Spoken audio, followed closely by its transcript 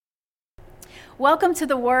Welcome to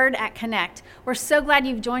the Word at Connect. We're so glad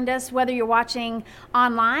you've joined us, whether you're watching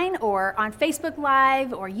online or on Facebook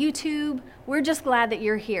Live or YouTube. We're just glad that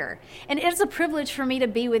you're here. And it's a privilege for me to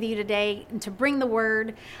be with you today and to bring the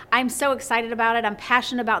Word. I'm so excited about it. I'm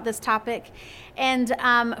passionate about this topic. And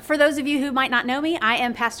for those of you who might not know me, I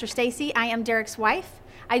am Pastor Stacey. I am Derek's wife.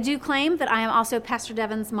 I do claim that I am also Pastor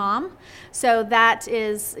Devin's mom, so that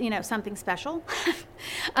is, something special.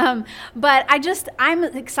 But I'm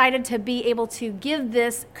excited to be able to give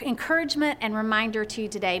this encouragement and reminder to you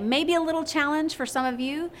today. Maybe a little challenge for some of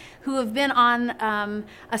you who have been on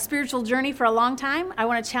a spiritual journey for a long time. I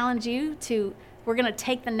want to challenge you we're going to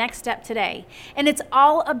take the next step today. And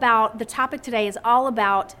the topic today is all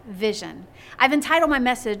about vision. I've entitled my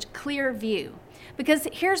message, Clear View. Because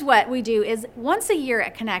here's what we do is once a year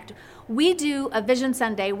at Connect, we do a Vision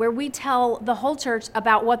Sunday where we tell the whole church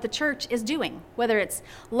about what the church is doing, whether it's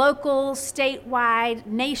local, statewide,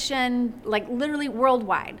 nation, like literally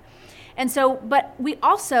worldwide. And so, but we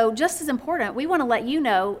also, just as important, we want to let you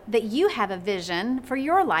know that you have a vision for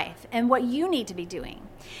your life and what you need to be doing.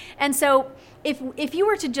 And so if you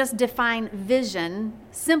were to just define vision,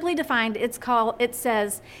 simply defined, it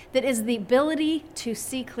says that is the ability to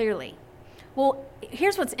see clearly. Well,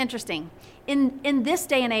 here's what's interesting. In this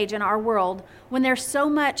day and age in our world, when there's so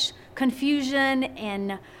much confusion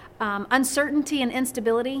and uncertainty and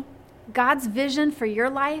instability, God's vision for your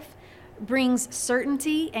life brings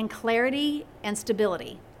certainty and clarity and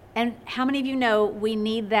stability. And how many of you know we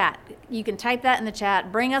need that? You can type that in the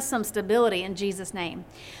chat. Bring us some stability in Jesus' name.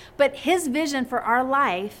 But his vision for our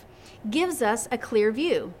life gives us a clear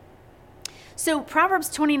view. So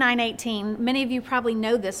Proverbs 29:18, many of you probably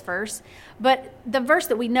know this verse, but the verse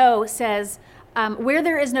that we know says, where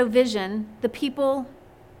there is no vision, the people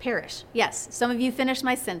perish. Yes, some of you finished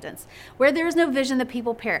my sentence. Where there is no vision, the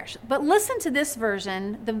people perish. But listen to this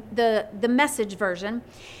version, the Message version.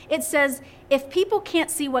 It says, if people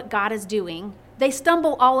can't see what God is doing, they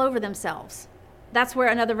stumble all over themselves. That's where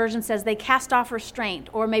another version says they cast off restraint,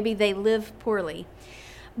 or maybe they live poorly.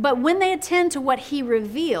 But when they attend to what he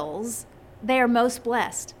reveals, they are most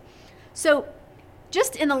blessed. So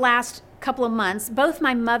just in the last couple of months, both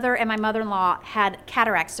my mother and my mother-in-law had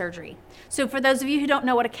cataract surgery. So for those of you who don't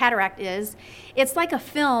know what a cataract is, it's like a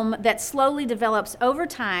film that slowly develops over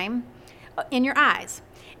time in your eyes.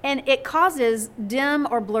 And it causes dim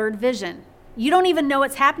or blurred vision. You don't even know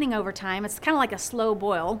it's happening over time. It's kind of like a slow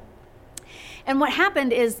boil. And what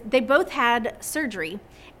happened is they both had surgery.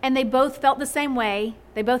 And they both felt the same way.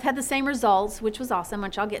 They both had the same results, which was awesome,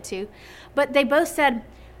 which I'll get to. But they both said,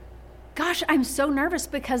 gosh, I'm so nervous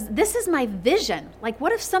because this is my vision. Like,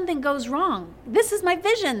 what if something goes wrong? This is my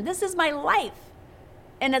vision. This is my life.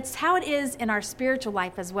 And it's how it is in our spiritual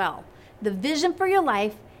life as well. The vision for your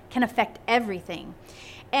life can affect everything.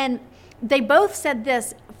 And they both said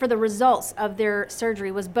this for the results of their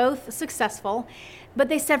surgery was both successful. But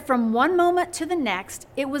they said from one moment to the next,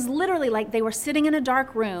 it was literally like they were sitting in a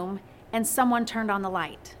dark room and someone turned on the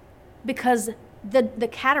light because the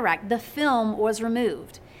cataract, the film was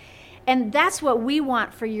removed. And that's what we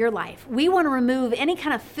want for your life. We want to remove any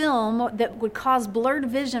kind of film that would cause blurred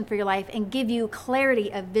vision for your life and give you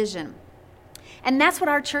clarity of vision. And that's what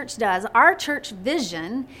our church does. Our church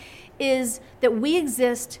vision is that we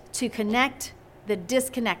exist to connect the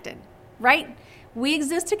disconnected, right? We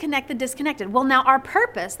exist to connect the disconnected. Well, now our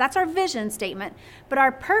purpose, that's our vision statement, but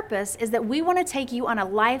our purpose is that we want to take you on a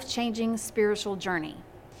life-changing spiritual journey.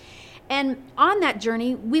 And on that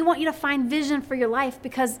journey, we want you to find vision for your life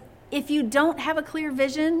because if you don't have a clear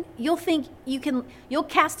vision, you'll think you'll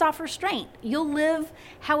cast off restraint. You'll live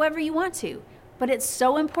however you want to. But it's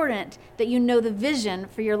so important that you know the vision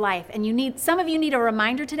for your life. And some of you need a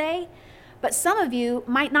reminder today. But some of you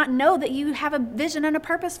might not know that you have a vision and a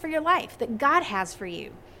purpose for your life that God has for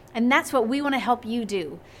you. And that's what we want to help you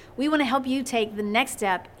do. We want to help you take the next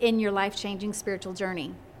step in your life-changing spiritual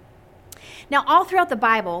journey. Now, all throughout the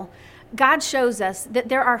Bible, God shows us that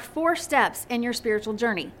there are 4 steps in your spiritual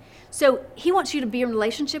journey. So he wants you to be in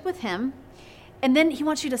relationship with him, and then he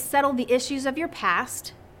wants you to settle the issues of your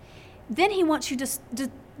past. Then he wants you to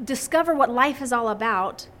discover what life is all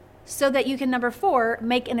about, so that you can, number 4,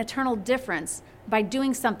 make an eternal difference by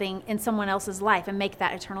doing something in someone else's life and make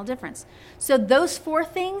that eternal difference. So those 4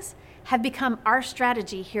 things have become our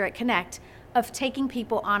strategy here at Connect of taking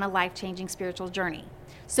people on a life-changing spiritual journey.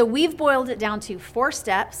 So we've boiled it down to 4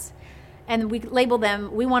 steps, and we label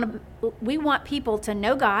them, we want people to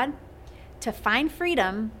know God, to find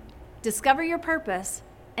freedom, discover your purpose,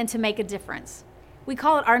 and to make a difference. We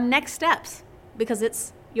call it our next steps because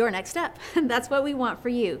it's your next step. That's what we want for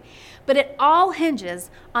you. But it all hinges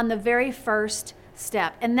on the very first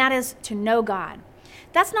step, and that is to know God.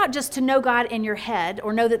 That's not just to know God in your head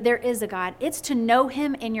or know that there is a God. It's to know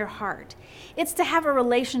him in your heart. It's to have a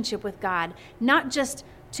relationship with God, not just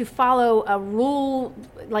to follow a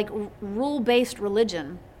rule-based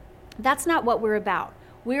religion. That's not what we're about.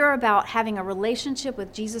 We're about having a relationship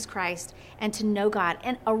with Jesus Christ and to know God.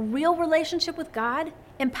 And a real relationship with God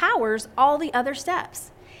empowers all the other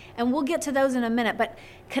steps. And we'll get to those in a minute. But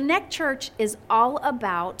Connect Church is all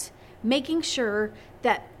about making sure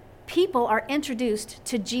that people are introduced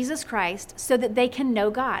to Jesus Christ so that they can know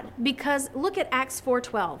God. Because look at Acts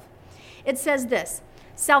 4:12. It says this,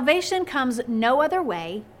 salvation comes no other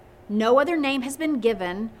way, no other name has been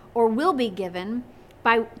given or will be given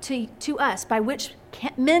to us by which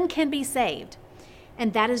men can be saved.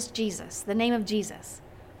 And that is Jesus, the name of Jesus.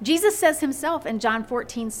 Jesus says himself in John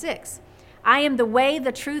 14:6, I am the way,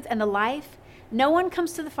 the truth, and the life. No one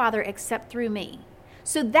comes to the Father except through me.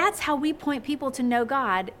 So that's how we point people to know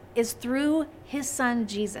God, is through his son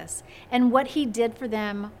Jesus and what he did for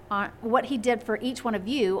them, what he did for each one of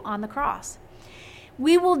you on the cross.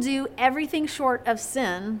 We will do everything short of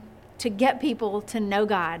sin to get people to know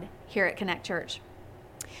God here at Connect Church.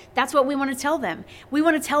 That's what we want to tell them. We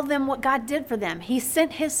want to tell them what God did for them. He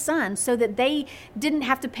sent his son so that they didn't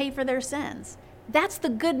have to pay for their sins. That's the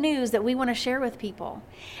good news that we want to share with people.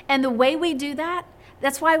 And the way we do that,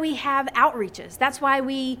 that's why we have outreaches. That's why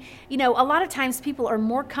a lot of times people are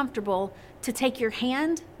more comfortable to take your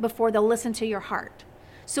hand before they'll listen to your heart.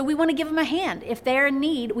 So we want to give them a hand. If they're in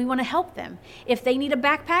need, we want to help them. If they need a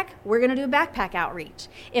backpack, we're going to do a backpack outreach.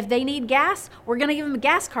 If they need gas, we're going to give them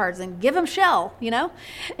gas cards and give them Shell,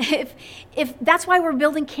 If that's why we're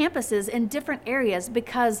building campuses in different areas,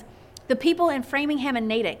 because the people in Framingham and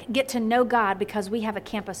Natick get to know God because we have a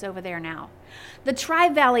campus over there now. The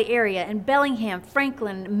Tri-Valley area in Bellingham,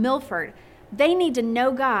 Franklin, Milford, they need to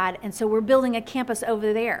know God, and so we're building a campus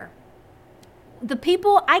over there. The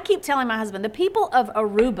people, I keep telling my husband, the people of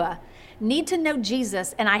Aruba need to know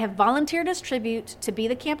Jesus, and I have volunteered as tribute to be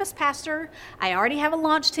the campus pastor. I already have a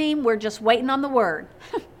launch team. We're just waiting on the word.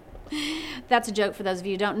 That's a joke for those of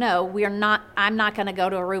you who don't know. I'm not going to go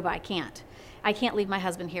to Aruba. I can't leave my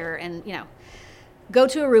husband here and, go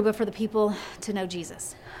to Aruba for the people to know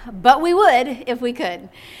Jesus. But we would if we could.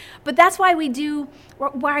 But that's why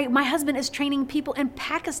why my husband is training people in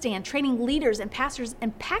Pakistan, training leaders and pastors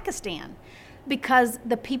in Pakistan, because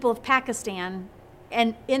the people of Pakistan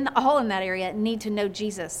and all in that area need to know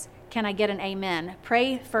Jesus. Can I get an amen?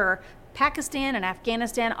 Pray for Pakistan and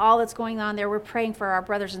Afghanistan, all that's going on there. We're praying for our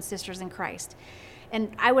brothers and sisters in Christ.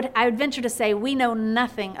 And I would venture to say we know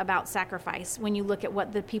nothing about sacrifice when you look at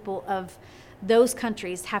what the people of those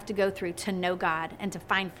countries have to go through to know God and to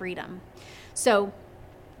find freedom. So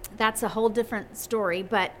that's a whole different story,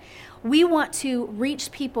 but we want to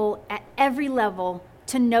reach people at every level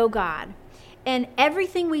to know God. And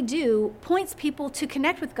everything we do points people to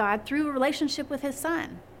connect with God through a relationship with his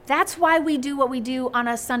son. That's why we do what we do on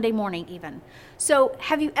a Sunday morning even. So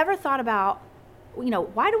have you ever thought about,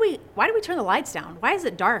 why do we turn the lights down? Why is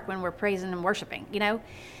it dark when we're praising and worshiping?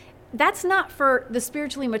 That's not for the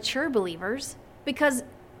spiritually mature believers, because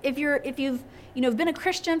if you've been a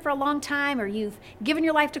Christian for a long time, or you've given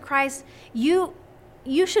your life to Christ, you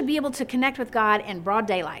should be able to connect with God in broad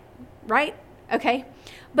daylight, right? Okay?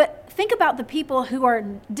 But think about the people who are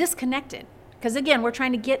disconnected, because again, we're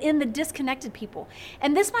trying to get in the disconnected people.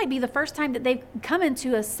 And this might be the first time that they've come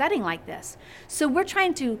into a setting like this. So we're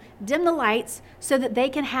trying to dim the lights so that they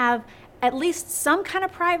can have at least some kind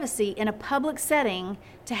of privacy in a public setting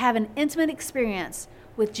to have an intimate experience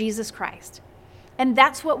with Jesus Christ. And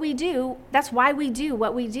that's what we do. That's why we do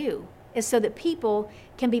what we do, is so that people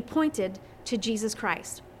can be pointed to Jesus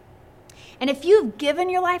Christ. And if you've given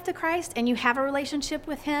your life to Christ and you have a relationship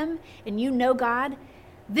with him and you know God,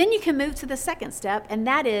 then you can move to the second step, and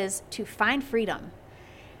that is to find freedom.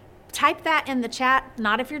 Type that in the chat,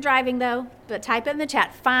 not if you're driving though, but type it in the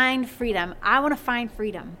chat, find freedom. I want to find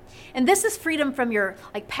freedom. And this is freedom from your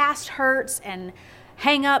past hurts and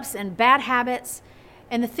hang-ups and bad habits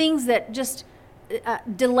and the things that just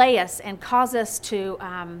delay us and cause us to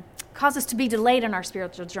be delayed in our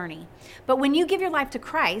spiritual journey. But when you give your life to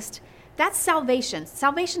Christ, that's salvation.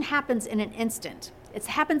 Salvation happens in an instant. It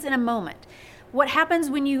happens in a moment. What happens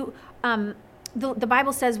when you, the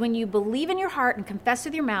Bible says, when you believe in your heart and confess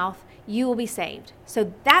with your mouth, you will be saved.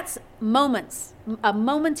 So that's a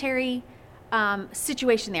momentary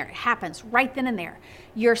situation there. It happens right then and there.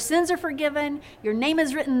 Your sins are forgiven. Your name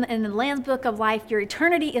is written in the Lamb's Book of Life. Your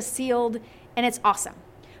eternity is sealed, and it's awesome.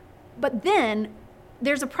 But then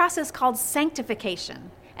there's a process called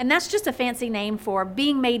sanctification, and that's just a fancy name for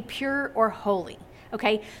being made pure or holy.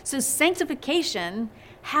 Okay, so sanctification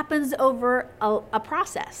happens over a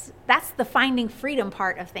process. That's the finding freedom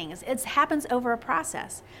part of things. It happens over a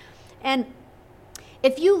process. And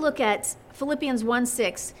if you look at Philippians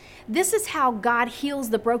 1:6, this is how God heals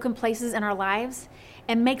the broken places in our lives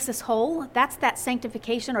and makes us whole. That's that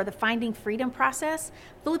sanctification or the finding freedom process.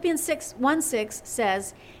 Philippians 1:6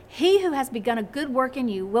 says, "He who has begun a good work in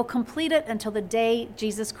you will complete it until the day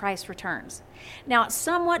Jesus Christ returns." Now, it's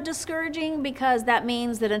somewhat discouraging because that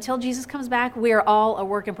means that until Jesus comes back, we are all a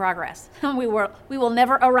work in progress. We will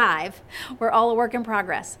never arrive. We're all a work in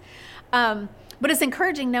progress. But it's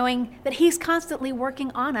encouraging knowing that he's constantly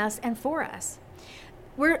working on us and for us.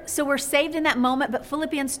 We're saved in that moment, but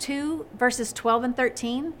Philippians 2, verses 12 and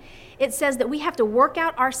 13, it says that we have to work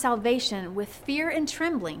out our salvation with fear and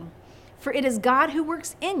trembling, for it is God who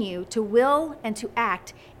works in you to will and to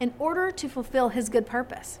act in order to fulfill his good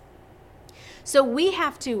purpose. So we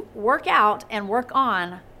have to work out and work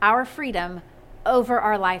on our freedom over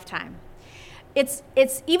our lifetime. It's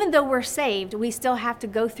even though we're saved, we still have to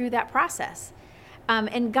go through that process.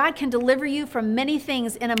 And God can deliver you from many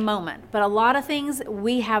things in a moment, but a lot of things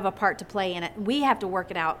we have a part to play in it. We have to work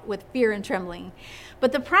it out with fear and trembling.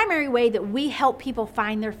 But the primary way that we help people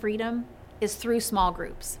find their freedom is through small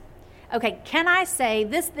groups. Okay, can I say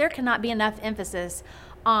this? There cannot be enough emphasis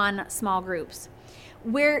on small groups.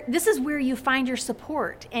 This is where you find your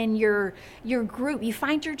support and your group. You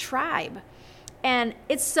find your tribe. And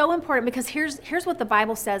it's so important because here's what the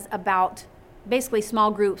Bible says about basically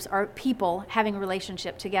small groups are people having a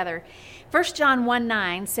relationship together. 1 John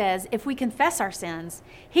 1:9 says, if we confess our sins,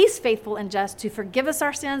 he's faithful and just to forgive us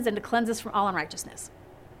our sins and to cleanse us from all unrighteousness.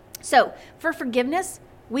 So for forgiveness,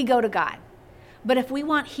 we go to God. But if we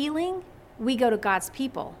want healing, we go to God's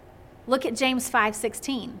people. Look at James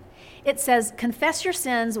 5:16. It says, confess your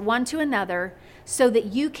sins one to another so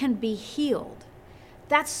that you can be healed.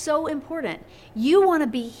 That's so important. You want to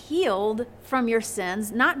be healed from your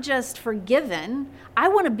sins, not just forgiven. I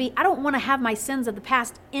don't want to have my sins of the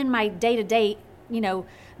past in my day-to-day,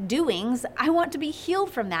 doings. I want to be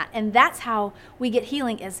healed from that. And that's how we get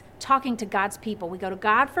healing, is talking to God's people. We go to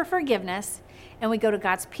God for forgiveness and we go to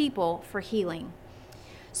God's people for healing.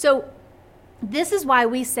 So this is why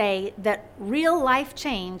we say that real life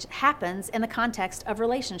change happens in the context of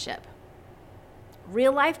relationship.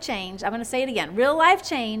 Real life change, I'm going to say it again, real life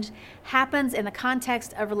change happens in the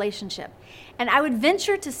context of relationship. And I would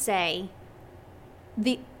venture to say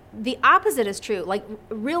the opposite is true. Like,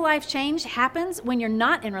 real life change happens when you're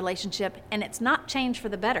not in relationship and it's not change for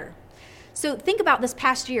the better. So think about this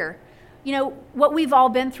past year. What we've all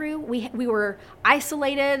been through. We were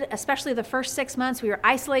isolated, especially the first 6 months. We were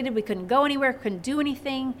isolated. We couldn't go anywhere, couldn't do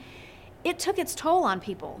anything. It took its toll on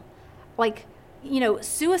people.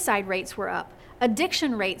 Suicide rates were up.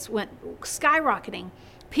 Addiction rates went skyrocketing.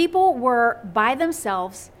 People were by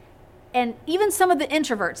themselves, and even some of the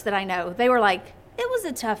introverts that I know, they were like, it was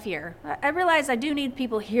a tough year. I realized I do need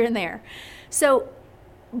people here and there.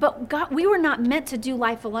 But God, we were not meant to do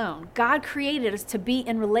life alone. God created us to be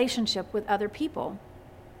in relationship with other people.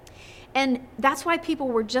 And that's why people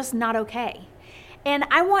were just not okay. And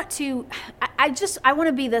I want to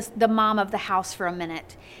be the mom of the house for a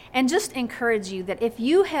minute and just encourage you that if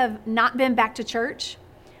you have not been back to church,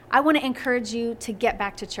 I want to encourage you to get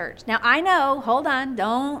back to church. Now, I know, hold on,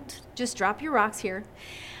 don't just drop your rocks here.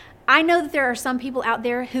 I know that there are some people out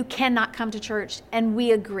there who cannot come to church, and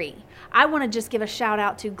we agree. I want to just give a shout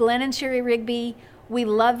out to Glenn and Sherry Rigby. We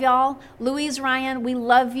love y'all. Louise Ryan, we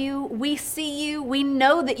love you. We see you. We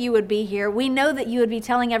know that you would be here. We know that you would be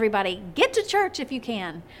telling everybody, get to church if you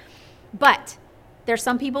can. But there's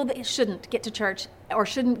some people that shouldn't get to church or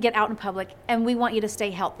shouldn't get out in public, and we want you to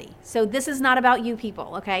stay healthy. So this is not about you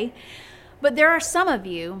people, okay? But there are some of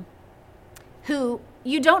you who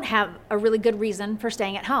you don't have a really good reason for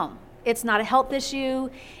staying at home. It's not a health issue.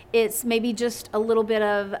 It's maybe just a little bit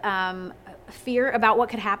of fear about what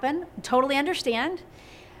could happen. Totally understand.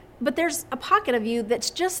 But there's a pocket of you that's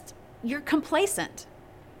just, you're complacent.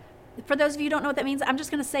 For those of you who don't know what that means, I'm just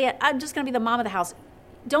going to say it. I'm just going to be the mom of the house.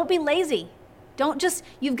 Don't be lazy.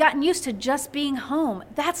 You've gotten used to just being home.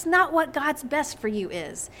 That's not what God's best for you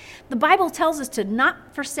is. The Bible tells us to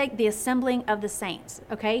not forsake the assembling of the saints,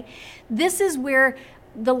 okay? This is where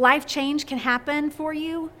the life change can happen for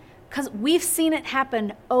you, because we've seen it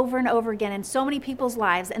happen over and over again in so many people's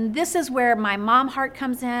lives. And this is where my mom heart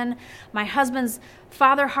comes in, my husband's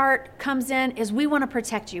father heart comes in, is we want to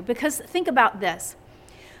protect you. Because think about this.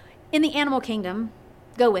 In the animal kingdom,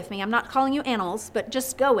 go with me. I'm not calling you animals, but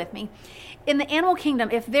just go with me. In the animal kingdom,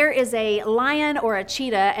 if there is a lion or a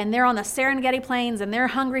cheetah and they're on the Serengeti plains and they're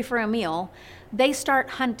hungry for a meal, they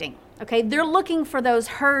start hunting, Okay, they're looking for those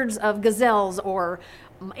herds of gazelles or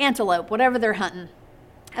antelope, whatever they're hunting.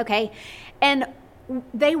 Okay, and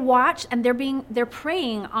they watch and they're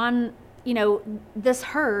preying on, this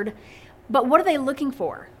herd. But what are they looking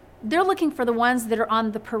for? They're looking for the ones that are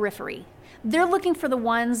on the periphery. They're looking for the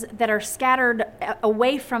ones that are scattered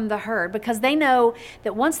away from the herd, because they know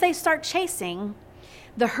that once they start chasing,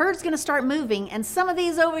 the herd's going to start moving. And some of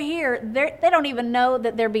these over here, they don't even know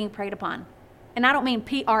that they're being preyed upon. And I don't mean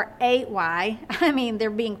P-R-A-Y. I mean they're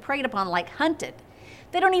being preyed upon, like hunted.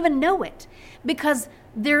 They don't even know it because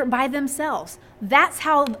they're by themselves. That's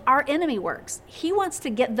how our enemy works. He wants to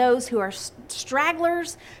get those who are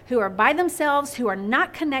stragglers, who are by themselves, who are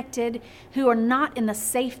not connected, who are not in the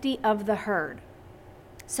safety of the herd.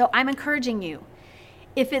 So I'm encouraging you,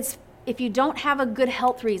 if you don't have a good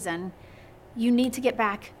health reason, you need to get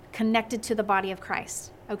back connected to the body of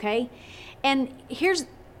Christ, okay? And here's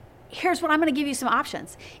what I'm going to give you some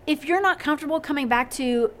options. If you're not comfortable coming back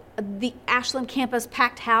to the Ashland campus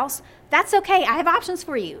packed house, that's okay. I have options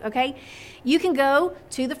for you, okay? You can go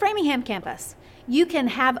to the Framingham campus. You can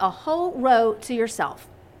have a whole row to yourself.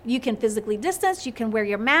 You can physically distance, you can wear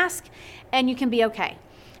your mask, and you can be okay.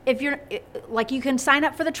 If you're, you can sign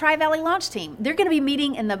up for the Tri-Valley launch team. They're going to be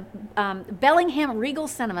meeting in the Bellingham Regal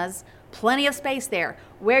Cinemas. Plenty of space there.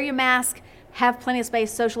 Wear your mask, have plenty of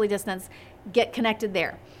space, socially distance, get connected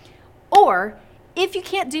there. Or if you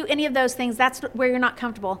can't do any of those things, that's where you're not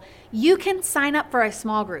comfortable, you can sign up for a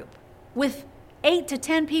small group with 8 to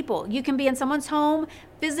 10 people. You can be in someone's home,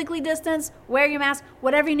 physically distance, wear your mask,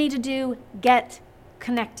 whatever you need to do, get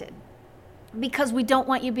connected. Because we don't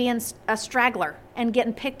want you being a straggler and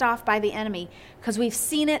getting picked off by the enemy, because we've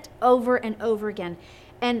seen it over and over again.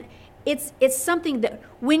 And it's something that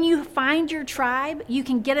when you find your tribe, you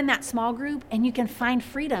can get in that small group and you can find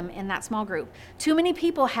freedom in that small group. Too many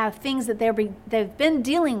people have things that they've been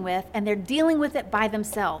dealing with, and they're dealing with it by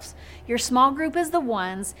themselves. Your small group is the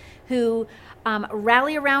ones who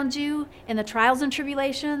rally around you in the trials and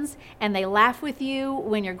tribulations, and they laugh with you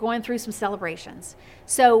when you're going through some celebrations.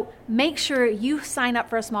 So make sure you sign up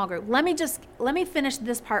for a small group. Let me finish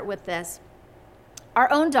this part with this. Our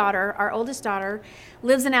own daughter, our oldest daughter,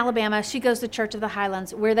 lives in Alabama. She goes to Church of the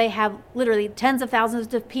Highlands, where they have literally tens of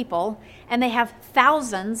thousands of people, and they have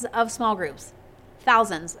thousands of small groups.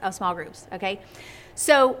 Thousands of small groups, okay?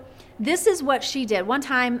 So this is what she did. One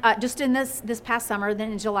time, just in this past summer,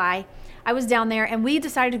 then in July, I was down there, and we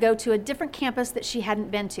decided to go to a different campus that she hadn't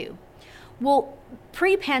been to. Well,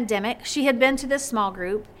 pre-pandemic, she had been to this small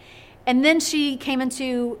group, and then she came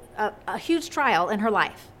into a huge trial in her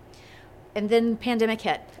life. And then pandemic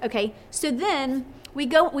hit. Okay, so then we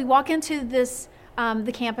walk into this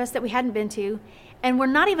the campus that we hadn't been to, and we're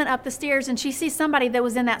not even up the stairs, and she sees somebody that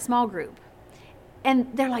was in that small group, and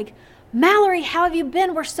they're like, "Mallory, how have you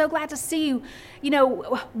been? We're so glad to see you.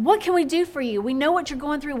 What can we do for you? We know what you're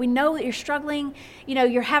going through. We know that you're struggling.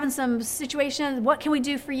 You're having some situations. What can we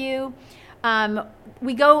do for you?"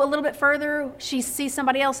 We go a little bit further. She sees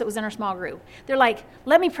somebody else that was in her small group. They're like,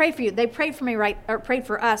 "Let me pray for you." They prayed for me prayed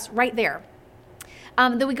for us right there.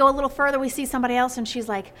 Then we go a little further. We see somebody else, and she's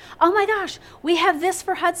like, "Oh my gosh, we have this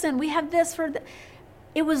for Hudson. We have this for."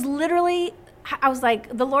 It was literally, I was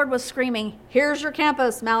like, the Lord was screaming, "Here's your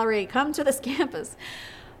campus, Mallory. Come to this campus."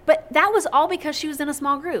 But that was all because she was in a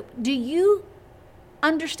small group. Do you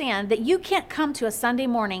understand that you can't come to a Sunday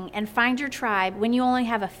morning and find your tribe when you only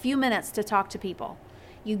have a few minutes to talk to people?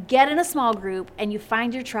 You get in a small group and you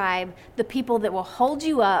find your tribe, the people that will hold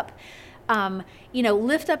you up,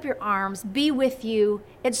 lift up your arms, be with you.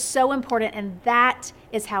 It's so important, and that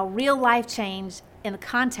is how real life change in the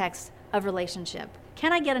context of relationship.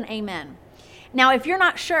 Can I get an amen? Now, if you're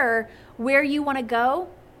not sure where you want to go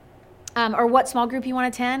or what small group you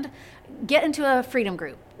want to attend, get into a freedom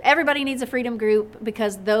group. Everybody needs a freedom group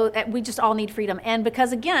because we just all need freedom. And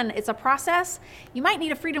because, again, it's a process, you might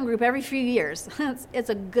need a freedom group every few years. It's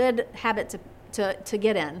a good habit to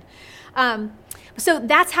get in. So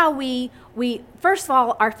that's how we first of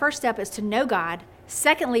all, our first step is to know God.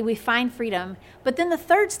 Secondly, we find freedom. But then the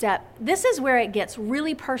third step, this is where it gets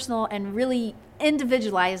really personal and really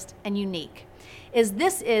individualized and unique, is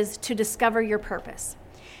to discover your purpose.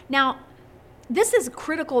 Now, this is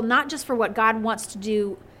critical not just for what God wants to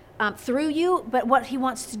do through you, but what he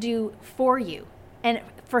wants to do for you and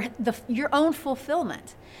for your own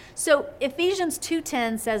fulfillment. So Ephesians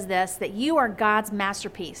 2:10 says this, that you are God's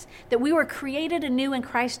masterpiece, that we were created anew in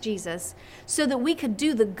Christ Jesus so that we could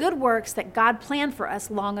do the good works that God planned for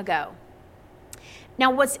us long ago.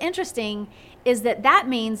 Now, what's interesting is that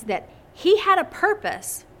means that he had a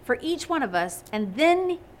purpose for each one of us, and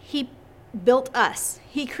then he built us.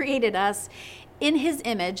 He created us in his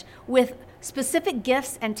image with specific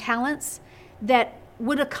gifts and talents that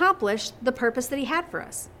would accomplish the purpose that he had for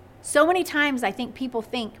us. So many times I think people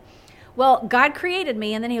think, well, God created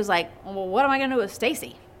me, and then he was like, well, what am I going to do with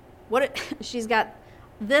Stacey? She's got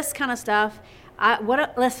this kind of stuff.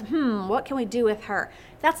 What can we do with her?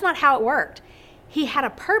 That's not how it worked. He had a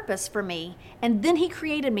purpose for me, and then he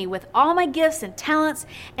created me with all my gifts and talents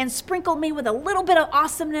and sprinkled me with a little bit of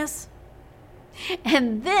awesomeness.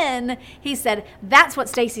 And then he said, that's what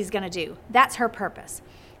Stacey's going to do. That's her purpose.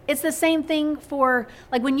 It's the same thing for,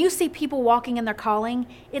 like, when you see people walking in their calling,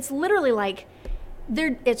 it's literally like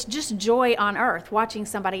it's just joy on earth watching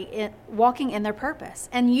somebody walking in their purpose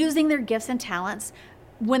and using their gifts and talents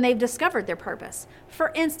when they've discovered their purpose.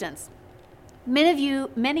 For instance,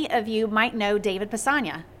 many of you might know David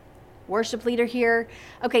Pisagna, worship leader here.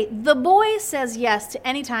 Okay, the boy says yes to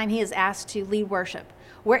any time he is asked to lead worship,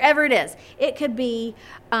 wherever it is. It could be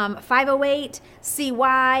 508,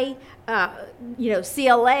 CY,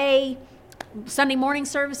 CLA, Sunday morning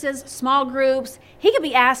services, small groups. He could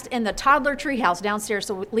be asked in the toddler treehouse downstairs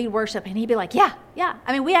to lead worship, and he'd be like, yeah.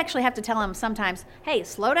 I mean, we actually have to tell him sometimes, hey,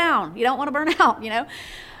 slow down. You don't want to burn out,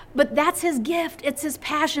 But that's his gift. It's his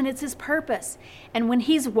passion. It's his purpose. And when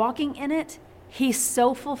he's walking in it, he's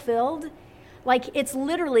so fulfilled. Like, it's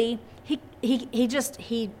literally, he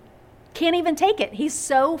can't even take it. He's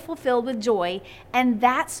so fulfilled with joy. And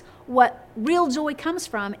that's what real joy comes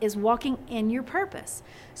from, is walking in your purpose.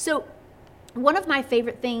 So one of my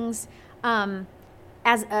favorite things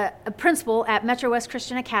as a principal at Metro West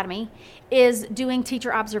Christian Academy is doing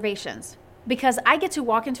teacher observations, because I get to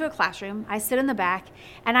walk into a classroom, I sit in the back,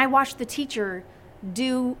 and I watch the teacher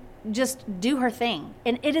do her thing.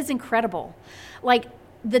 And it is incredible. Like,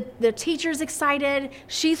 the teacher's excited,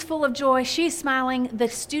 she's full of joy, she's smiling, the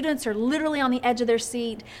students are literally on the edge of their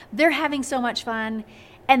seat, they're having so much fun.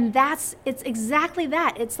 And it's exactly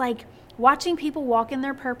that. It's like watching people walk in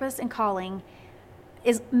their purpose and calling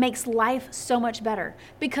makes life so much better.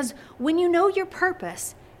 Because when you know your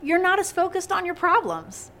purpose, you're not as focused on your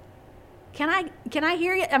problems. Can I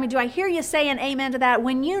hear you? I mean, do I hear you say an amen to that?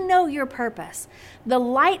 When you know your purpose, the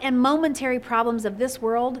light and momentary problems of this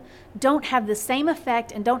world don't have the same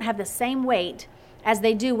effect and don't have the same weight as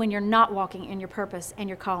they do when you're not walking in your purpose and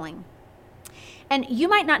your calling. And you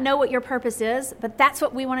might not know what your purpose is, but that's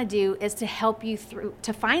what we want to do, is to help you through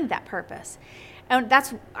to find that purpose. And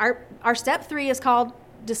that's our step 3 is called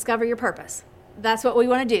Discover Your Purpose. That's what we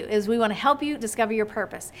want to do, is we want to help you discover your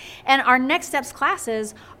purpose. And our Next Steps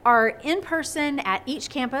classes are in person at each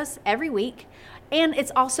campus every week, and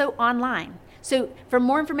it's also online. So for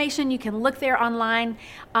more information, you can look there online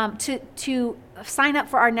to sign up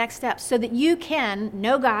for our Next Steps, so that you can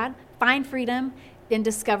know God, find freedom, and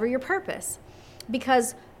discover your purpose.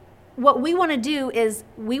 Because what we want to do is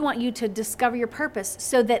we want you to discover your purpose,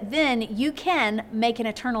 so that then you can make an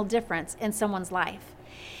eternal difference in someone's life.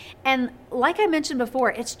 And like I mentioned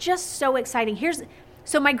before, it's just so exciting.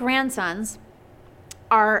 So my grandsons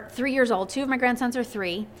are 3 years old. 2 of my grandsons are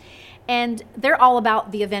 3, and they're all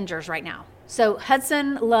about the Avengers right now. So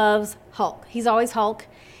Hudson loves Hulk. He's always Hulk.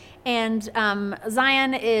 And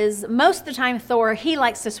Zion is most of the time Thor. He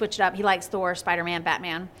likes to switch it up. He likes Thor, Spider-Man,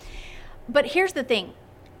 Batman. But here's the thing.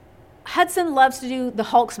 Hudson loves to do the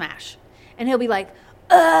Hulk smash. And he'll be like,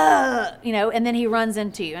 and then he runs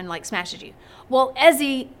into you and like smashes you. Well,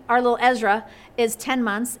 Ezzy, our little Ezra, is 10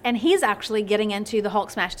 months, and he's actually getting into the Hulk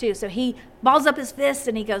smash too. So he balls up his fist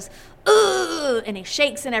and he goes, and he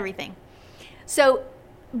shakes and everything. So,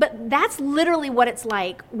 but that's literally what it's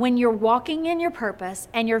like when you're walking in your purpose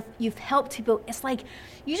and you've helped people. It's like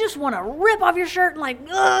you just want to rip off your shirt and like,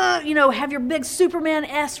 have your big Superman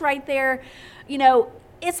S right there.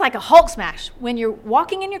 It's like a Hulk smash when you're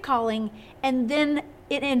walking in your calling, and then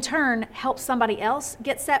it in turn helps somebody else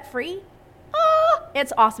get set free. Oh,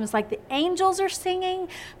 it's awesome. It's like the angels are singing,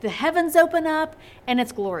 the heavens open up, and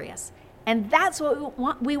it's glorious. And that's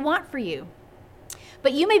what we want for you.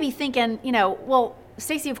 But you may be thinking, well,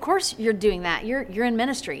 Stacey, of course you're doing that. You're in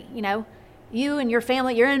ministry, You and your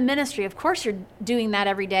family, you're in ministry. Of course you're doing that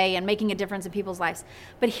every day and making a difference in people's lives.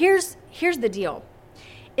 But here's the deal,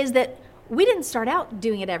 is that we didn't start out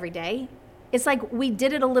doing it every day. It's like we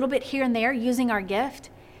did it a little bit here and there using our gift.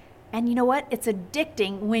 And you know what? It's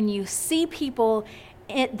addicting when you see people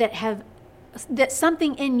that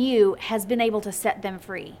something in you has been able to set them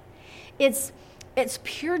free. It's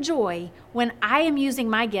pure joy when I am using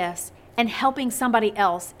my gifts and helping somebody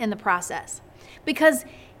else in the process. Because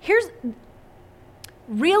here's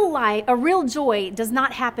real life, a real joy does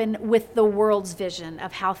not happen with the world's vision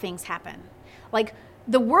of how things happen. Like,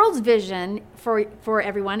 the world's vision for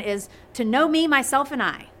everyone is to know me, myself, and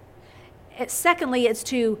I. Secondly, it's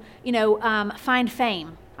to, find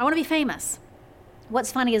fame. I want to be famous.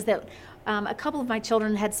 What's funny is that a couple of my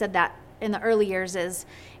children had said that in the early years is,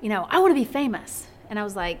 I want to be famous. And I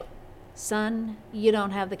was like, son, you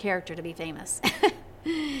don't have the character to be famous.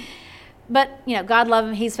 But, God love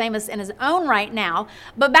him. He's famous in his own right now.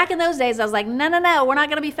 But back in those days, I was like, no, we're not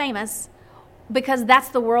going to be famous, because that's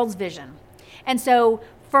the world's vision. And so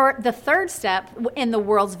for the third step in the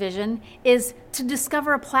world's vision is to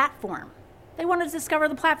discover a platform. They want to discover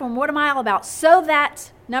the platform. What am I all about? So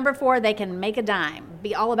that, number 4, they can make a dime,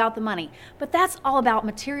 be all about the money. But that's all about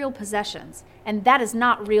material possessions, and that is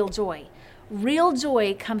not real joy. Real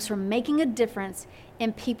joy comes from making a difference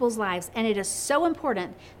in people's lives, and it is so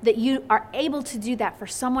important that you are able to do that for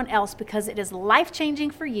someone else, because it is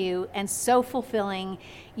life-changing for you and so fulfilling.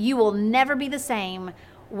 You will never be the same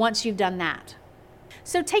once you've done that.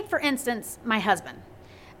 So take, for instance, my husband.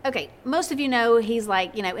 Okay, most of you know he's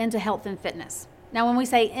into health and fitness. Now, when we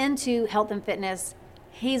say into health and fitness,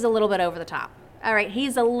 he's a little bit over the top. All right,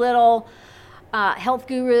 he's a little health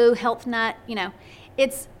guru, health nut.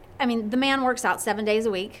 The man works out 7 days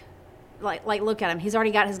a week. Like, look at him. He's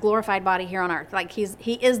already got his glorified body here on earth.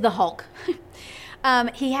 He is the Hulk.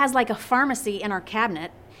 He has a pharmacy in our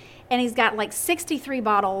cabinet, and he's got 63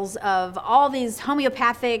 bottles of all these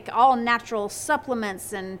homeopathic, all natural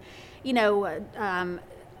supplements, and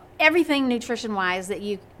everything nutrition-wise that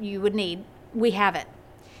you would need. We have it.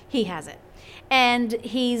 He has it. And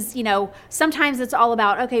he's, sometimes it's all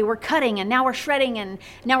about, okay, we're cutting, and now we're shredding, and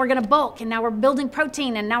now we're going to bulk, and now we're building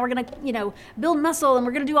protein, and now we're going to, build muscle, and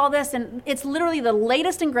we're going to do all this. And it's literally the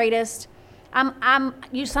latest and greatest.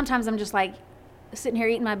 Sometimes I'm just sitting here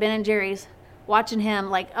eating my Ben & Jerry's, watching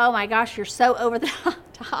him oh my gosh, you're so over the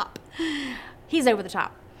top. He's over the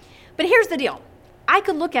top. But here's the deal. I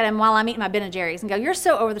could look at him while I'm eating my Ben & Jerry's and go, you're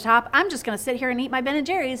so over the top. I'm just going to sit here and eat my Ben &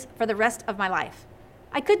 Jerry's for the rest of my life.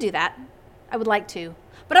 I could do that. I would like to,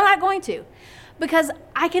 but I'm not going to, because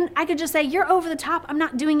I could just say, you're over the top. I'm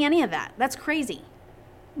not doing any of that. That's crazy.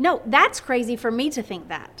 No, that's crazy for me to think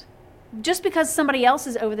that. Just because somebody else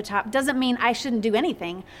is over the top doesn't mean I shouldn't do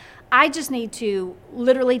anything. I just need to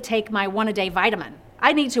literally take my 1-a-day vitamin.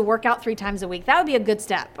 I need to work out 3 times a week. That would be a good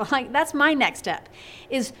step. That's my next step,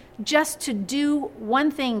 is just to do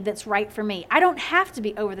one thing that's right for me. I don't have to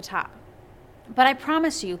be over the top. But I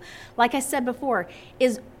promise you, like I said before,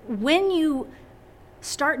 is when you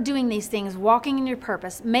start doing these things, walking in your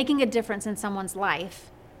purpose, making a difference in someone's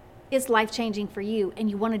life, it's life-changing for you, and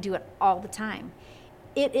you want to do it all the time.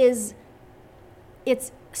 It's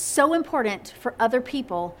so important for other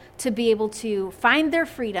people to be able to find their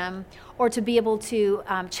freedom, or to be able to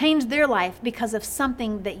change their life because of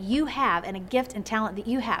something that you have, and a gift and talent that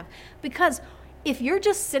you have. Because if you're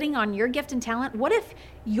just sitting on your gift and talent, what if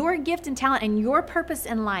your gift and talent and your purpose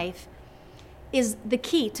in life is the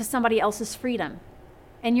key to somebody else's freedom,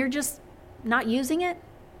 and you're just not using it?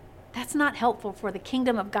 That's not helpful for the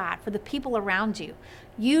kingdom of God, for the people around you.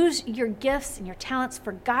 Use your gifts and your talents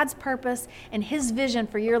for God's purpose and His vision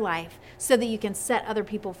for your life, so that you can set other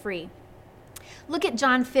people free. Look at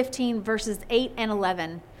John 15, verses 8 and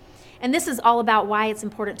 11. And this is all about why it's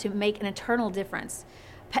important to make an eternal difference.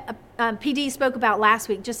 PD spoke about last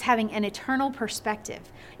week just having an eternal perspective.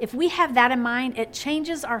 If we have that in mind, it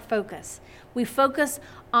changes our focus. We focus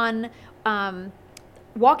on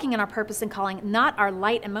walking in our purpose and calling, not our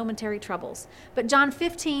light and momentary troubles. But John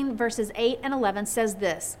 15, verses 8 and 11 says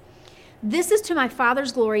this: "This is to my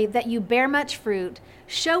Father's glory, that you bear much fruit,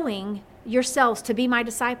 showing yourselves to be my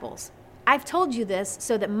disciples. I've told you this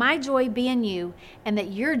so that my joy be in you, and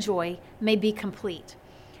that your joy may be complete."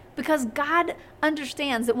 Because God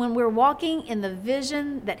understands that when we're walking in the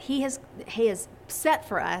vision that He has set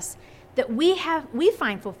for us, that we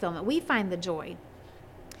find fulfillment, we find the joy,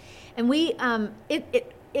 and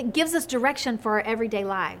it gives us direction for our everyday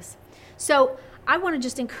lives. So I want to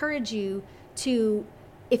just encourage you to,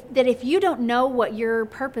 if you don't know what your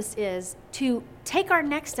purpose is, to take our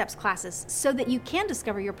Next Steps classes so that you can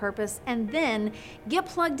discover your purpose, and then get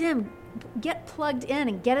plugged in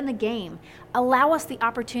and get in the game. Allow us the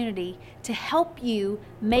opportunity to help you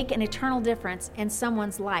make an eternal difference in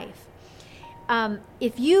someone's life.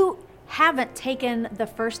 If you haven't taken the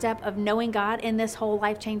first step of knowing God in this whole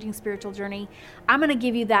life-changing spiritual journey, I'm going to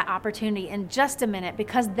give you that opportunity in just a minute,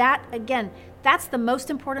 because that's the most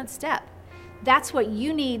important step. That's what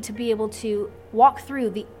you need to be able to walk through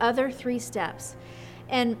the other 3 steps.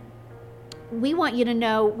 And we want you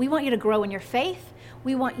to grow in your faith.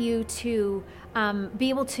 We want you to be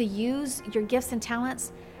able to use your gifts and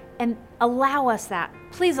talents, and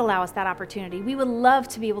please allow us that opportunity. We would love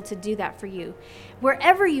to be able to do that for you.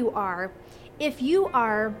 Wherever you are, if you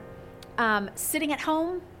are sitting at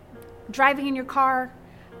home, driving in your car.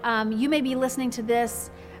 You may be listening to this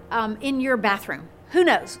in your bathroom. Who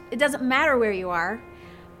knows? It doesn't matter where you are,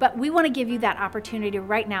 but we want to give you that opportunity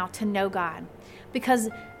right now to know God, because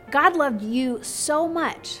God loved you so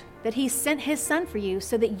much that he sent his son for you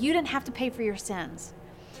so that you didn't have to pay for your sins.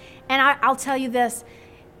 And I'll tell you this,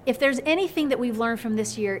 if there's anything that we've learned from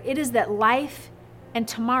this year, it is that life and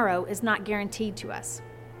tomorrow is not guaranteed to us.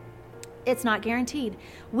 It's not guaranteed.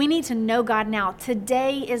 We need to know God now.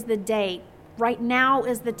 Today is the day. Right now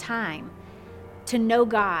is the time to know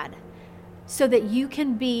God so that you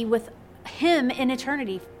can be with him in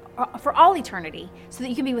eternity, for all eternity, so that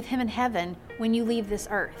you can be with him in heaven when you leave this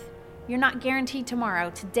earth. You're not guaranteed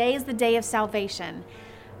tomorrow. Today is the day of salvation,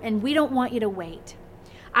 and we don't want you to wait.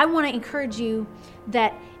 I want to encourage you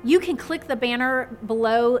that you can click the banner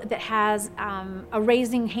below that has a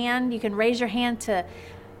raising hand. You can raise your hand to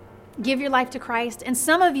give your life to Christ, and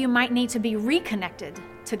some of you might need to be reconnected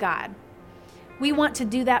to God. We want to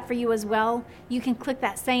do that for you as well. You can click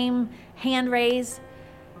that same hand raise.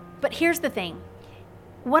 But here's the thing.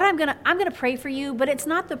 I'm going to pray for you, but it's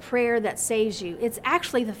not the prayer that saves you. It's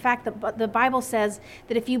actually the fact that the Bible says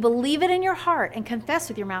that if you believe it in your heart and confess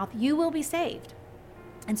with your mouth, you will be saved.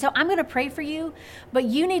 And so I'm going to pray for you, but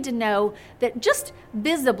you need to know that just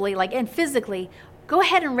visibly, and physically, go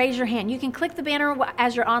ahead and raise your hand. You can click the banner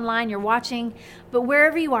as you're online, you're watching, but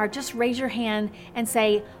wherever you are, just raise your hand and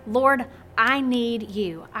say, Lord, I need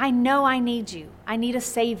you. I know I need you. I need a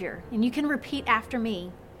Savior. And you can repeat after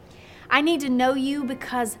me. I need to know you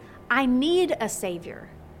because I need a Savior.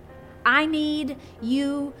 I need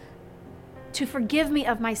you to forgive me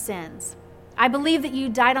of my sins. I believe that you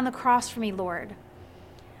died on the cross for me, Lord.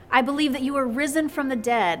 I believe that you were risen from the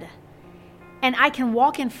dead, and I can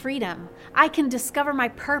walk in freedom. I can discover my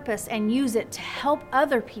purpose and use it to help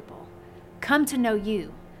other people come to know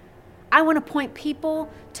you. I want to point people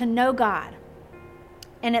to know God,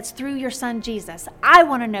 and it's through your son, Jesus. I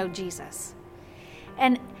want to know Jesus.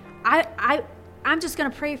 And I'm just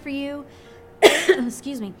going to pray for you.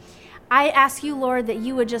 Excuse me. I ask you, Lord, that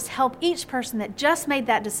you would just help each person that just made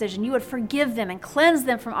that decision. You would forgive them and cleanse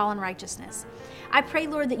them from all unrighteousness. I pray,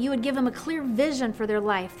 Lord, that you would give them a clear vision for their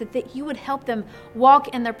life, that you would help them walk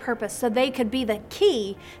in their purpose so they could be the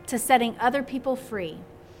key to setting other people free.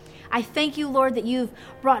 I thank you, Lord, that you've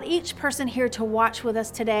brought each person here to watch with us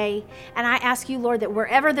today. And I ask you, Lord, that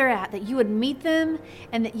wherever they're at, that you would meet them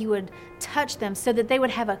and that you would touch them so that they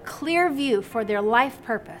would have a clear view for their life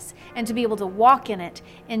purpose and to be able to walk in it.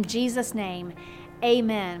 In Jesus' name,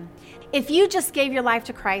 amen. If you just gave your life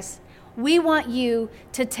to Christ, we want you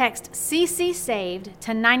to text CC Saved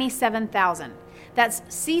to 97,000. That's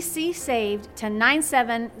CC Saved to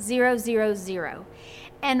 97000.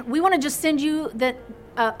 And we want to just send you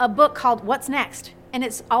a book called What's Next, and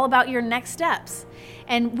it's all about your next steps.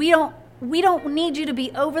 And we don't need you to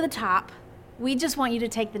be over the top. We just want you to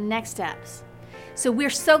take the next steps. So we're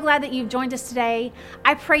so glad that you've joined us today.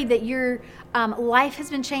 I pray that your life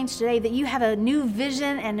has been changed today, that you have a new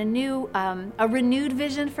vision and a renewed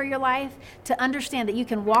vision for your life, to understand that you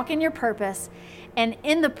can walk in your purpose and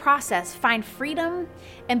in the process find freedom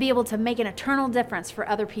and be able to make an eternal difference for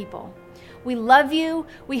other people. We love you.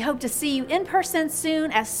 We hope to see you in person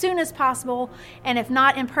soon as possible. And if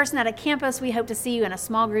not in person at a campus, we hope to see you in a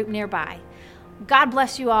small group nearby. God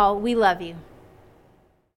bless you all. We love you.